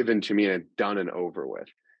given to me and done and over with.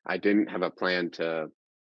 I didn't have a plan to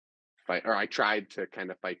fight, or I tried to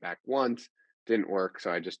kind of fight back once, didn't work,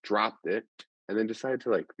 so I just dropped it and then decided to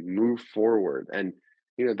like move forward. And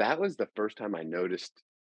that was the first time I noticed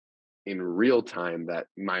in real time that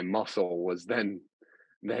my muscle was then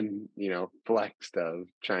flexed of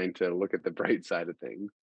trying to look at the bright side of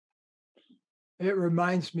things. It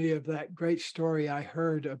reminds me of that great story I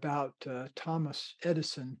heard about Thomas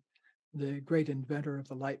Edison, the great inventor of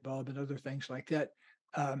the light bulb and other things like that.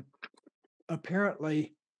 Um,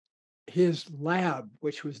 Apparently, his lab,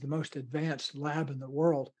 which was the most advanced lab in the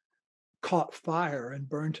world, caught fire and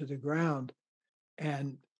burned to the ground.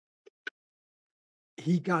 And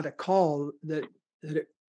he got a call that it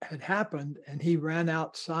had happened, and he ran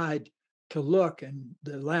outside to look, and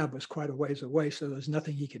the lab was quite a ways away, so there was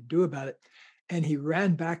nothing he could do about it. And he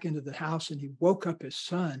ran back into the house and he woke up his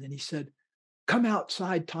son and he said, "Come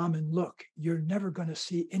outside, Tom, and look. You're never going to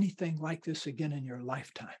see anything like this again in your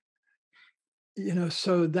lifetime."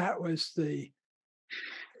 So that was the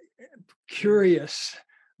curious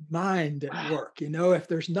mind at Wow. work. If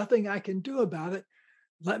there's nothing I can do about it,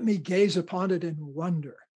 let me gaze upon it in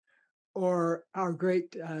wonder. Or our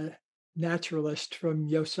great naturalist from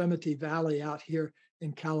Yosemite Valley out here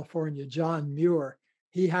in California, John Muir,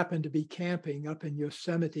 he happened to be camping up in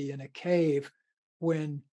Yosemite in a cave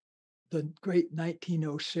when the great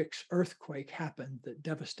 1906 earthquake happened that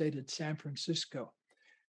devastated San Francisco.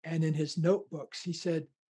 And in his notebooks, he said,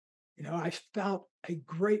 I felt a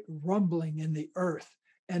great rumbling in the earth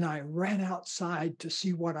and I ran outside to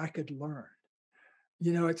see what I could learn.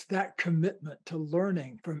 It's that commitment to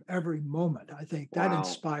learning from every moment. I think that Wow.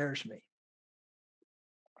 inspires me.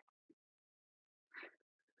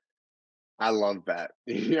 I love that.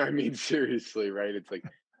 I mean, seriously, right? It's like,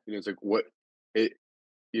 it's like what it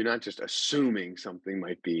you're not just assuming something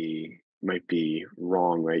might be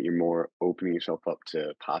wrong, right? You're more opening yourself up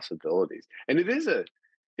to possibilities. And it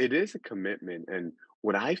is a commitment. And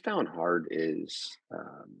what I found hard is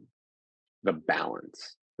the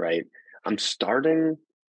balance, right? I'm starting,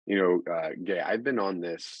 Gay, I've been on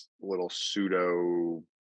this little pseudo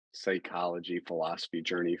psychology philosophy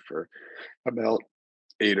journey for about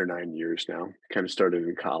 8 or 9 years now. Kind of started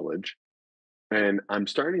in college. And I'm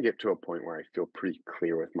starting to get to a point where I feel pretty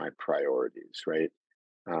clear with my priorities, right?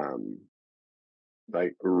 Um,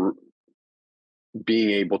 like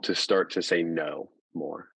being able to start to say no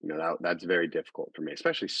more. That's very difficult for me,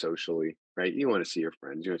 especially socially, right? You want to see your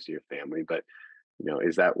friends, you want to see your family, but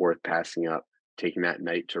is that worth passing up, taking that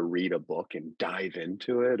night to read a book and dive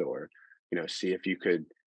into it, or see if you could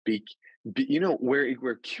be,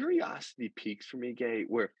 where curiosity peaks for me, Gay.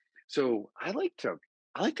 Where so I like to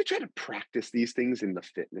try to practice these things in the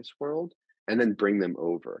fitness world and then bring them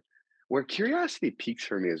over. Where curiosity peaks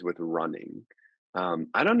for me is with running.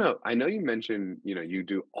 I don't know. I know you mentioned you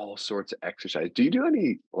do all sorts of exercise. Do you do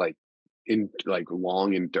any in like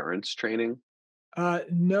long endurance training?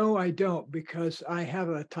 No, I don't, because I have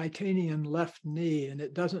a titanium left knee and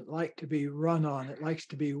it doesn't like to be run on. It likes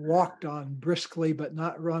to be walked on briskly, but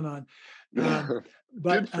not run on. Um, Good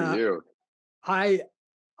but for you. I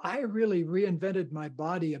I really reinvented my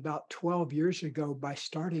body about 12 years ago by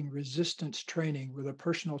starting resistance training with a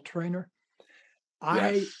personal trainer.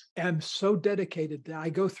 I Yes. am so dedicated that I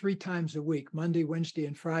go 3 times a week, Monday, Wednesday,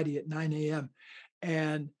 and Friday at 9 a.m.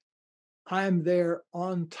 And I'm there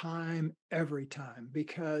on time every time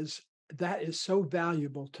because that is so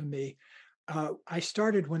valuable to me. I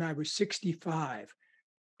started when I was 65,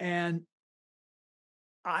 and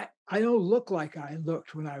I don't look like I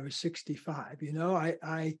looked when I was 65.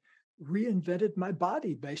 I reinvented my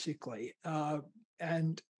body basically,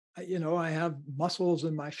 and I have muscles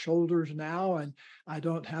in my shoulders now, and I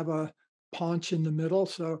don't have a paunch in the middle.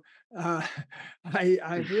 So uh,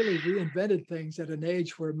 I really reinvented things at an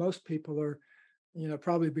age where most people are,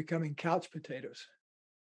 probably becoming couch potatoes.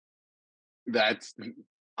 That's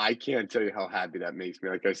I can't tell you how happy that makes me.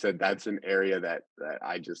 Like I said, that's an area that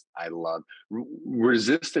I love.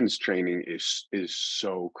 Resistance training is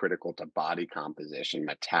so critical to body composition,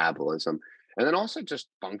 metabolism, and then also just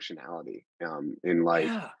functionality in life.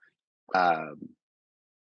 Yeah. Um,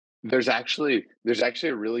 there's actually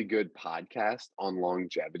a really good podcast on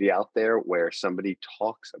longevity out there where somebody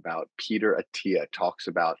talks about Peter Attia talks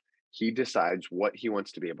about he decides what he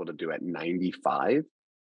wants to be able to do at 95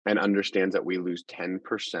 and understands that we lose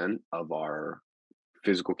 10% of our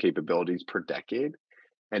physical capabilities per decade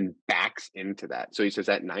and backs into that. So he says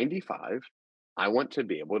at 95, I want to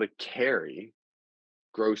be able to carry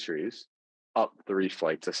groceries up 3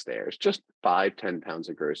 flights of stairs, just 5, 10 pounds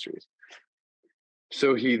of groceries.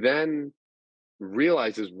 So he then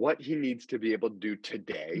realizes what he needs to be able to do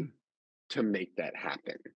today Mm. to make that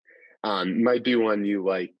happen. Might be one you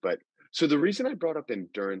like, but so the reason I brought up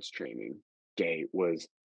endurance training, Gay, was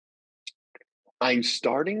I'm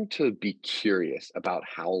starting to be curious about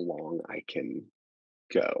how long I can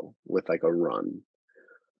go with like a run.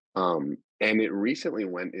 And it recently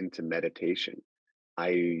went into meditation.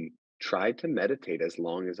 I tried to meditate as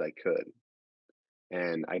long as I could.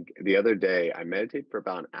 And the other day I meditated for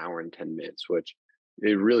about an hour and 10 minutes, which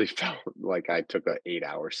it really felt like I took a 8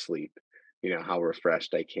 hour sleep. How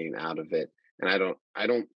refreshed I came out of it. And I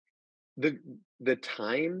don't the the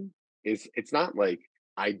time it's not like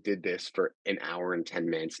I did this for an hour and 10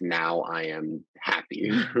 minutes. Now I am happy,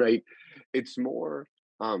 right? It's more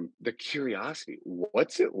the curiosity.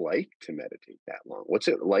 What's it like to meditate that long? What's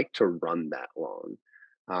it like to run that long?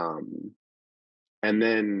 Um, and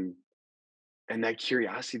then and that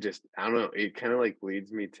curiosity just I don't know, it kind of like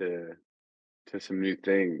leads me to some new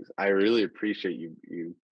things. I really appreciate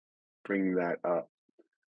you bringing that up.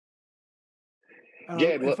 Yeah,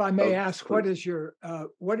 If look, I may oh, ask, what please.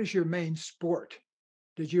 is your main sport?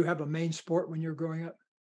 Did you have a main sport when you were growing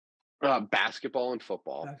up? Basketball and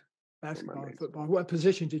football Bas- were my Basketball and main football. sports. What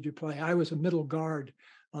position did you play? I was a middle guard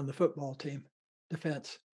on the football team,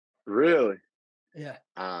 defense. Really? Yeah.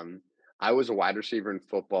 Um, I was a wide receiver in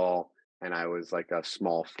football, and I was like a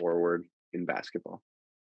small forward in basketball.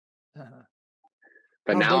 Uh-huh.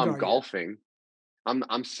 But How now big I'm are you? golfing. I'm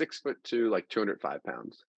 6'2", like 205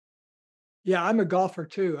 pounds. Yeah, I'm a golfer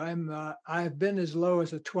too. I've been as low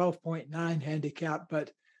as a 12.9 handicap,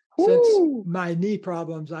 but since Woo! my knee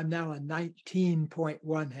problems, I'm now a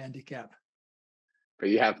 19.1 handicap. But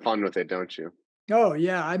you have fun with it, don't you? Oh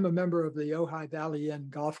yeah, I'm a member of the Ojai Valley Inn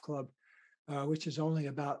Golf Club, which is only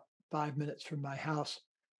about 5 minutes from my house,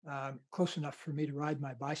 close enough for me to ride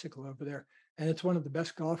my bicycle over there. And it's one of the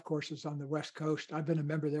best golf courses on the West Coast. I've been a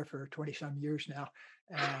member there for 20 some years now,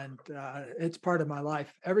 and it's part of my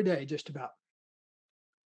life every day, just about.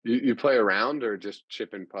 You play around or just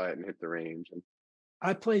chip and putt and hit the range?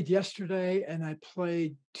 I played yesterday and I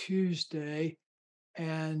played Tuesday,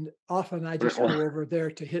 and often I just go over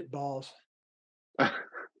there to hit balls.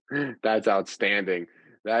 That's outstanding.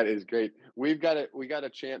 That is great. We got a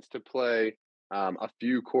chance to play a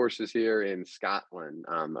few courses here in Scotland.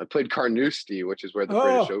 I played Carnoustie, which is where the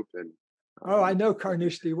British Oh, Open. oh, I know Is.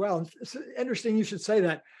 Carnoustie well. It's interesting you should say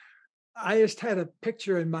that. I just had a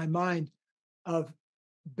picture in my mind of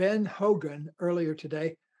Ben Hogan earlier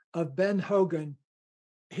today, of Ben Hogan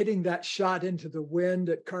hitting that shot into the wind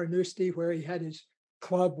at Carnoustie where he had his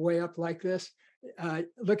club way up like this.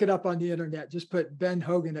 Look it up on the internet. Just put Ben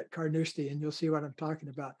Hogan at Carnoustie, and you'll see what I'm talking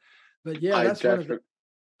about. But yeah, I definitely.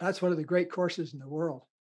 that's one of the great courses in the world.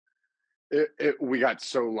 We got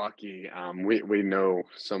so lucky. We know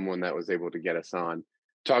someone that was able to get us on.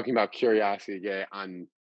 Talking about curiosity, yeah, I'm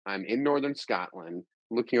in northern Scotland,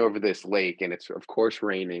 looking over this lake, and it's of course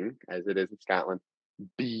raining as it is in Scotland.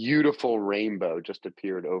 Beautiful rainbow just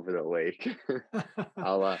appeared over the lake.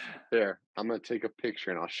 I'll there. I'm gonna take a picture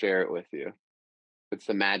and I'll share it with you. It's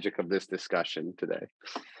the magic of this discussion today.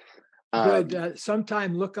 Good. Um,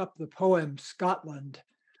 Sometime look up the poem Scotland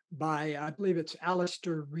by, I believe it's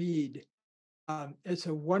Alistair Reid. It's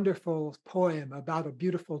a wonderful poem about a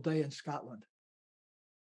beautiful day in Scotland.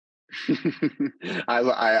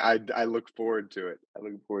 I look forward to it. I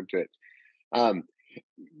look forward to it. Um,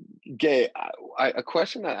 Gay, a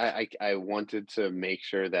question that I wanted to make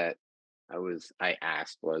sure that I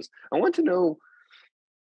asked was, I want to know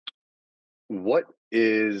what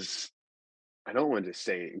is, I don't want to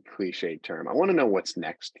say a cliche term. I want to know what's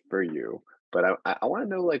next for you, but I want to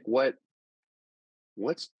know like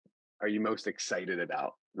what's are you most excited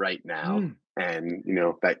about right now, Mm, and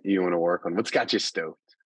that you want to work on. What's got you stoked?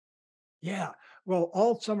 yeah. Well,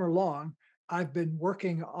 all summer long, I've been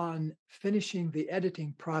working on finishing the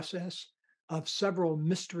editing process of several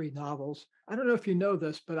mystery novels. I don't know if you know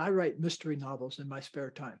this, but I write mystery novels in my spare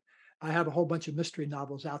time. I have a whole bunch of mystery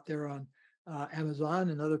novels out there on Amazon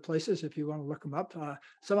and other places if you want to look them up.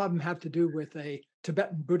 Some of them have to do with a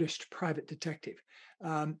Tibetan Buddhist private detective.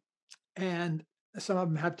 Um, and some of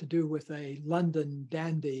them have to do with a London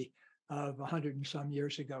dandy of 100 and some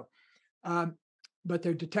years ago. Um, but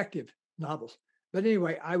they're detective novels. But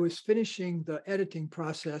anyway, I was finishing the editing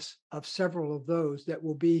process of several of those that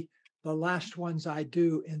will be the last ones I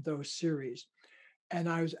do in those series. And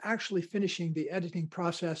I was actually finishing the editing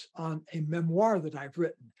process on a memoir that I've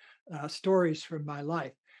written, stories from my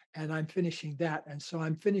life, and I'm finishing that. And so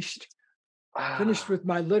I'm finished Ah, with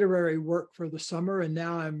my literary work for the summer, and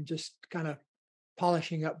now I'm just kind of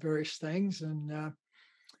polishing up various things. And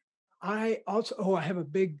I have a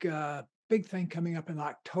big thing coming up in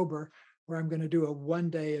October where I'm going to do a 1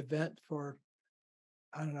 day event for,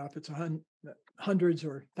 I don't know if it's hundreds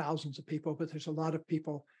or thousands of people, but there's a lot of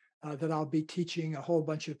people that I'll be teaching a whole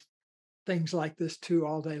bunch of things like this to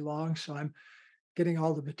all day long. So I'm getting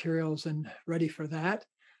all the materials and ready for that.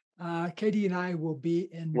 Katie and I will be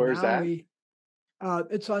in where's that? Maui.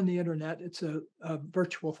 It's on the internet. It's a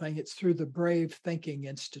virtual thing. It's through the Brave Thinking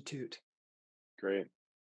Institute. Great,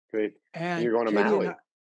 great. And And you're going to Katie and I, Maui.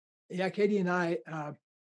 yeah, Katie and I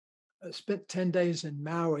spent 10 days in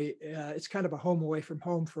Maui. It's kind of a home away from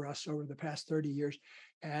home for us over the past 30 years.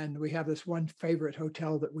 And we have this one favorite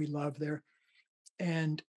hotel that we love there.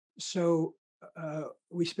 And so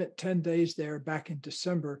we spent 10 days there back in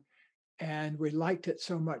December, and we liked it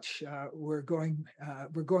so much. We're going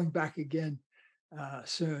back again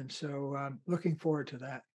soon. So looking forward to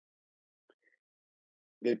that.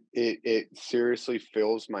 It seriously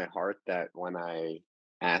fills my heart that when I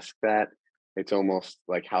ask that, it's almost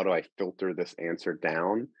like, how do I filter this answer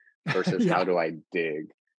down versus how Yeah. do I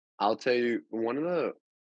dig? I'll tell you, one of the,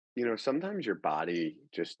 sometimes your body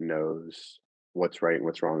just knows what's right and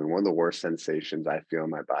what's wrong. And one of the worst sensations I feel in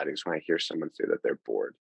my body is when I hear someone say that they're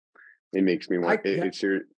bored. It makes me want Yeah,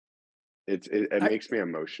 it I, makes me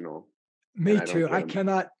emotional, and Me I don't too.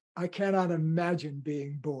 get I cannot imagine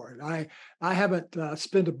being bored. I haven't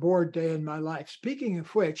spent a bored day in my life. Speaking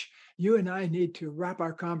of which, you and I need to wrap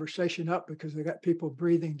our conversation up because I got people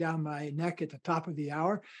breathing down my neck at the top of the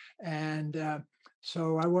hour, and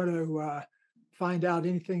so I want to find out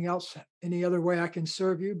anything else, any other way I can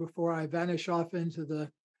serve you before I vanish off into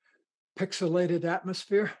the pixelated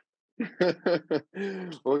atmosphere.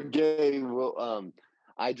 well, Gay, well,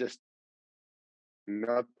 I just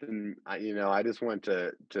nothing. I just want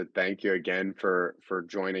to thank you again for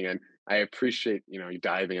joining in. I appreciate you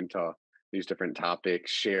diving into these different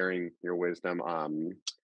topics, sharing your wisdom.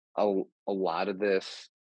 A lot of this,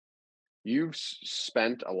 you've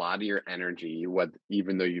spent a lot of your energy, what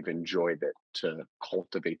even though you've enjoyed it, to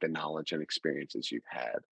cultivate the knowledge and experiences you've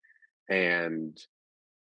had, and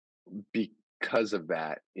because of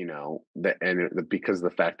that, because of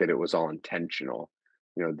the fact that it was all intentional,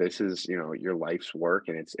 this is, your life's work,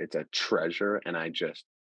 and it's a treasure. And I just,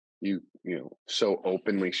 so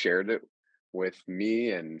openly shared it with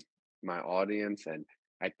me and my audience, and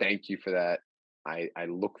I thank you for that. I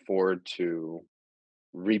look forward to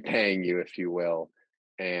repaying you, if you will,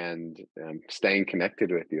 and staying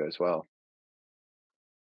connected with you as well.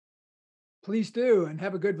 Please do, and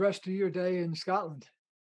have a good rest of your day in Scotland.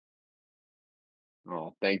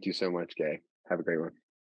 Oh, thank you so much, Gay. Have a great one.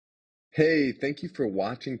 Hey, thank you for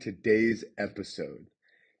watching today's episode.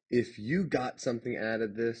 If you got something out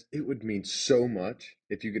of this, it would mean so much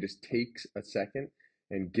if you could just take a second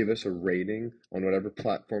and give us a rating on whatever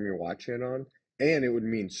platform you're watching it on. And it would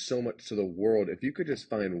mean so much to the world if you could just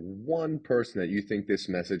find one person that you think this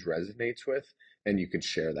message resonates with, and you could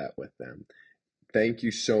share that with them. Thank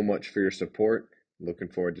you so much for your support. Looking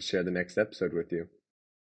forward to share the next episode with you.